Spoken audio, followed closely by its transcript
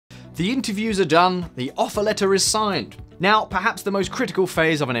The interviews are done, the offer letter is signed. Now, perhaps the most critical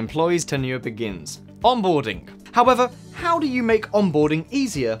phase of an employee's tenure begins: onboarding. However, how do you make onboarding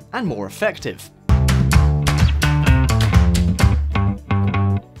easier and more effective?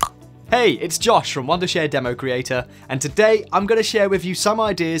 Hey, it's Josh from Wondershare DemoCreator, and today I'm going to share with you some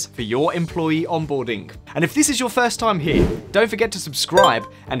ideas for your employee onboarding. And if this is your first time here, don't forget to subscribe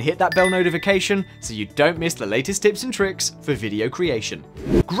and hit that bell notification so you don't miss the latest tips and tricks for video creation.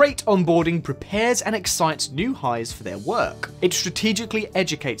 Great onboarding prepares and excites new hires for their work. It strategically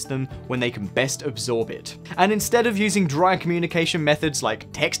educates them when they can best absorb it. And instead of using dry communication methods like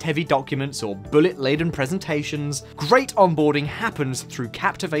text-heavy documents or bullet-laden presentations, great onboarding happens through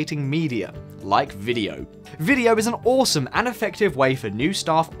captivating media, like video. Video is an awesome and effective way for new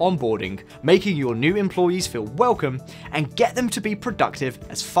staff onboarding, making your new employees feel welcome and get them to be productive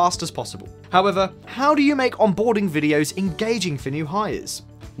as fast as possible. However, how do you make onboarding videos engaging for new hires?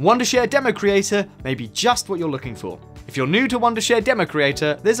 Wondershare DemoCreator may be just what you're looking for. If you're new to Wondershare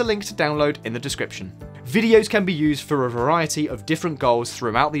DemoCreator, there's a link to download in the description. Videos can be used for a variety of different goals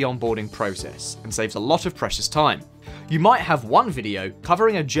throughout the onboarding process and saves a lot of precious time. You might have one video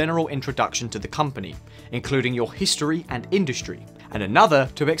covering a general introduction to the company, including your history and industry, and another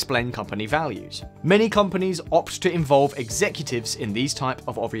to explain company values. Many companies opt to involve executives in these type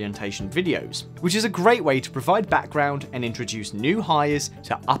of orientation videos, which is a great way to provide background and introduce new hires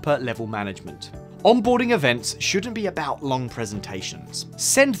to upper level management. Onboarding events shouldn't be about long presentations.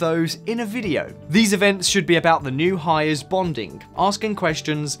 Send those in a video. These events should be about the new hires bonding, asking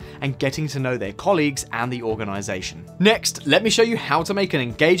questions, and getting to know their colleagues and the organization. Next, let me show you how to make an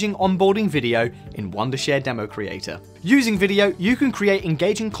engaging onboarding video in Wondershare DemoCreator. Using video, you can create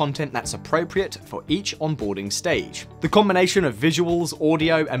engaging content that's appropriate for each onboarding stage. The combination of visuals,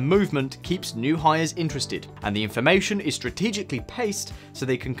 audio, and movement keeps new hires interested, and the information is strategically paced so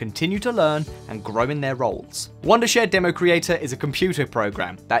they can continue to learn and grow in their roles. Wondershare DemoCreator is a computer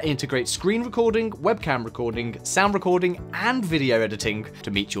program that integrates screen recording, webcam recording, sound recording, and video editing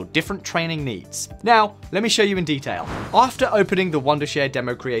to meet your different training needs. Now, let me show you in detail. After opening the Wondershare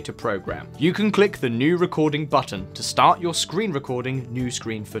DemoCreator program, you can click the New Recording button to start your screen recording new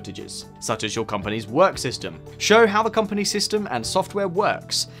screen footages, such as your company's work system. Show how the company system and software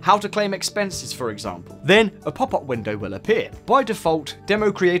works, how to claim expenses, for example. Then a pop-up window will appear. By default,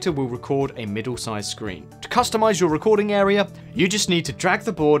 DemoCreator will record a middle-sized screen. To customize your recording area, you just need to drag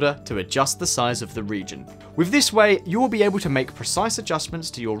the border to adjust the size of the region. With this way, you will be able to make precise adjustments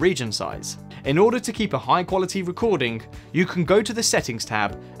to your region size. In order to keep a high quality recording, you can go to the settings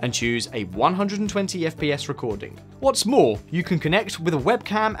tab and choose a 120 FPS recording. What's more, you can connect with a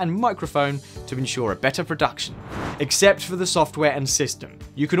webcam and microphone to ensure a better production. Except for the software and system,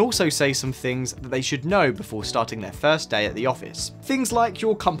 you can also say some things that they should know before starting their first day at the office. Things like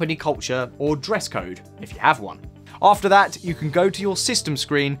your company culture or dress code, if you have one. After that, you can go to your system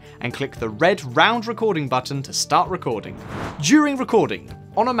screen and click the red round recording button to start recording. During recording,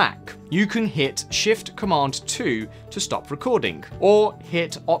 on a Mac, you can hit Shift-Command-2 to stop recording, or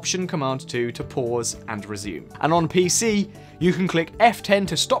hit Option-Command-2 to pause and resume. And on PC, you can click F10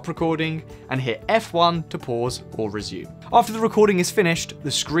 to stop recording and hit F1 to pause or resume. After the recording is finished,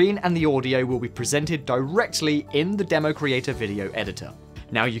 the screen and the audio will be presented directly in the DemoCreator video editor.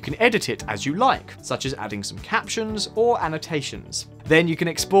 Now you can edit it as you like, such as adding some captions or annotations. Then you can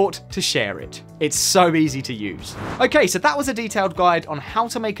export to share it. It's so easy to use. Okay, so that was a detailed guide on how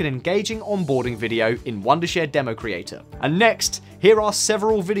to make an engaging onboarding video in Wondershare DemoCreator. And next, here are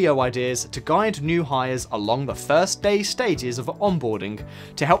several video ideas to guide new hires along the first day stages of onboarding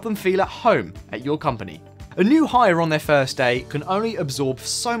to help them feel at home at your company. A new hire on their first day can only absorb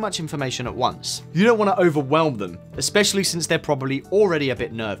so much information at once. You don't want to overwhelm them, especially since they're probably already a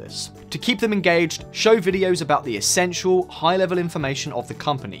bit nervous. To keep them engaged, show videos about the essential, high-level information of the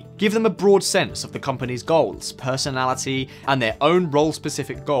company. Give them a broad sense of the company's goals, personality, and their own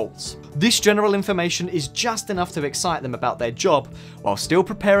role-specific goals. This general information is just enough to excite them about their job while still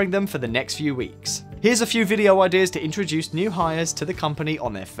preparing them for the next few weeks. Here's a few video ideas to introduce new hires to the company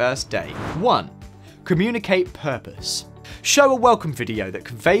on their first day. 1. Communicate purpose. Show a welcome video that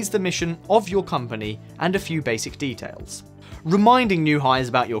conveys the mission of your company and a few basic details. Reminding new hires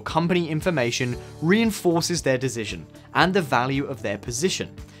about your company information reinforces their decision and the value of their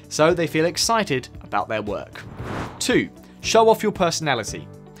position, so they feel excited about their work. 2. Show off your personality.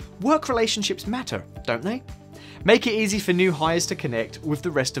 Work relationships matter, don't they? Make it easy for new hires to connect with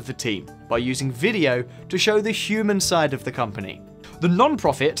the rest of the team by using video to show the human side of the company. The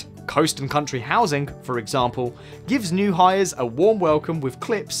non-profit Coast and Country Housing, for example, gives new hires a warm welcome with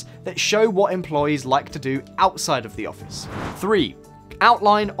clips that show what employees like to do outside of the office. 3.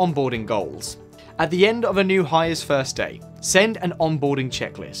 Outline onboarding goals. At the end of a new hire's first day, send an onboarding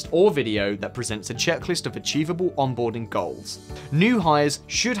checklist or video that presents a checklist of achievable onboarding goals. New hires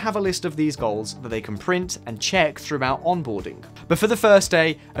should have a list of these goals that they can print and check throughout onboarding. But for the first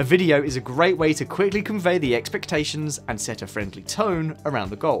day, a video is a great way to quickly convey the expectations and set a friendly tone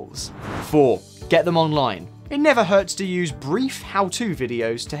around the goals. 4. Get them online. It never hurts to use brief how-to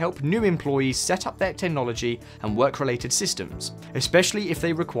videos to help new employees set up their technology and work-related systems, especially if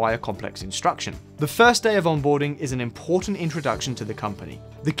they require complex instruction. The first day of onboarding is an important introduction to the company.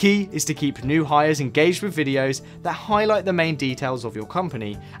 The key is to keep new hires engaged with videos that highlight the main details of your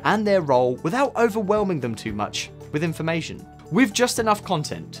company and their role without overwhelming them too much with information. With just enough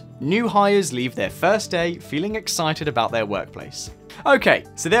content, new hires leave their first day feeling excited about their workplace. Okay,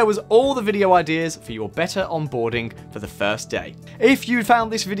 so there was all the video ideas for your better onboarding for the first day. If you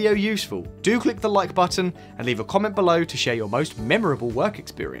found this video useful, do click the like button and leave a comment below to share your most memorable work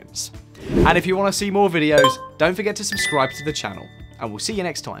experience. And if you want to see more videos, don't forget to subscribe to the channel, and we'll see you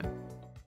next time.